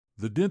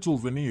The dental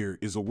veneer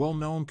is a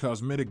well-known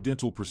cosmetic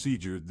dental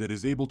procedure that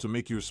is able to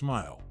make your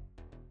smile.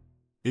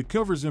 It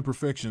covers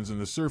imperfections in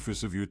the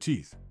surface of your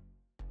teeth.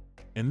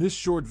 In this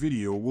short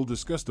video, we'll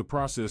discuss the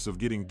process of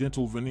getting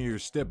dental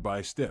veneers step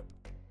by step.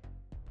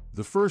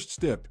 The first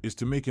step is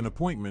to make an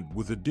appointment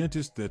with a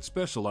dentist that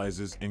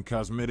specializes in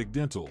cosmetic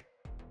dental.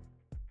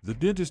 The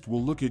dentist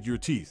will look at your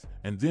teeth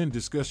and then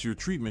discuss your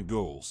treatment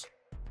goals.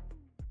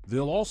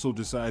 They'll also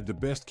decide the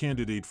best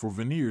candidate for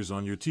veneers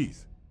on your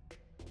teeth.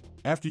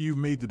 After you've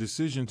made the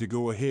decision to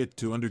go ahead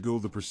to undergo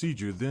the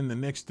procedure, then the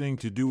next thing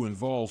to do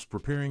involves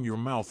preparing your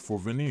mouth for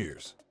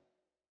veneers.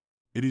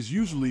 It is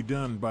usually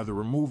done by the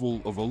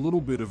removal of a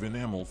little bit of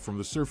enamel from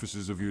the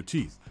surfaces of your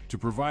teeth to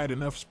provide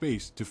enough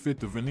space to fit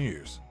the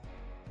veneers.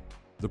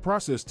 The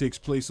process takes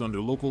place under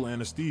local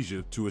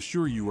anesthesia to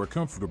assure you are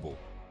comfortable.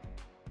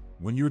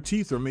 When your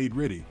teeth are made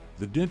ready,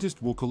 the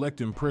dentist will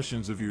collect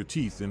impressions of your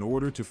teeth in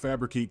order to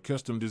fabricate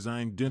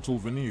custom-designed dental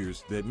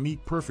veneers that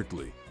meet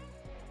perfectly.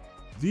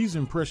 These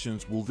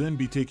impressions will then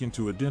be taken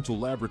to a dental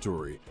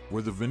laboratory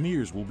where the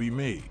veneers will be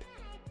made.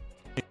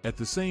 At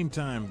the same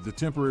time, the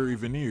temporary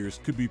veneers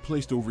could be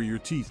placed over your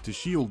teeth to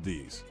shield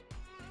these.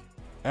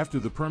 After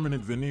the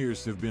permanent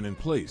veneers have been in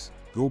place,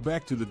 go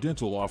back to the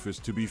dental office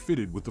to be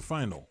fitted with the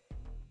final.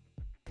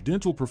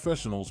 Dental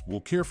professionals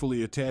will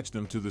carefully attach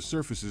them to the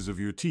surfaces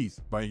of your teeth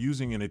by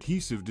using an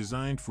adhesive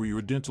designed for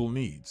your dental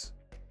needs.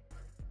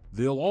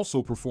 They'll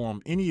also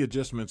perform any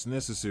adjustments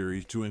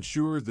necessary to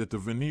ensure that the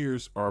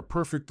veneers are a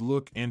perfect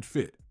look and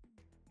fit.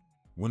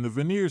 When the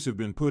veneers have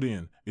been put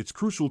in, it's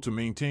crucial to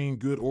maintain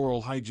good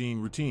oral hygiene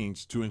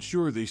routines to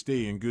ensure they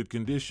stay in good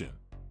condition.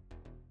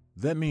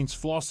 That means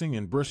flossing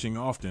and brushing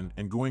often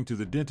and going to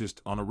the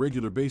dentist on a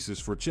regular basis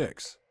for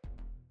checks.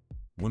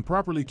 When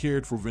properly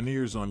cared for,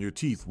 veneers on your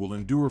teeth will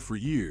endure for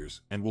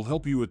years and will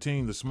help you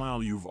attain the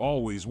smile you've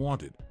always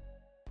wanted.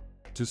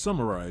 To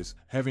summarize,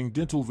 having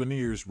dental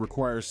veneers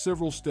requires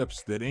several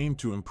steps that aim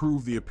to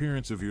improve the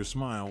appearance of your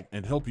smile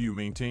and help you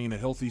maintain a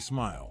healthy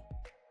smile.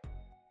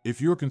 If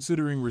you're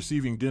considering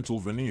receiving dental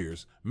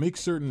veneers, make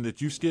certain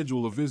that you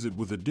schedule a visit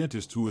with a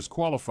dentist who is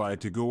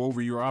qualified to go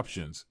over your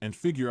options and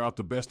figure out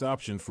the best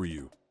option for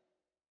you.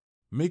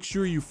 Make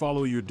sure you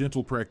follow your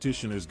dental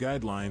practitioner's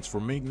guidelines for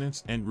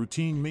maintenance and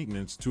routine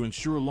maintenance to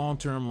ensure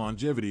long-term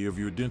longevity of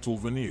your dental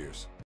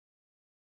veneers.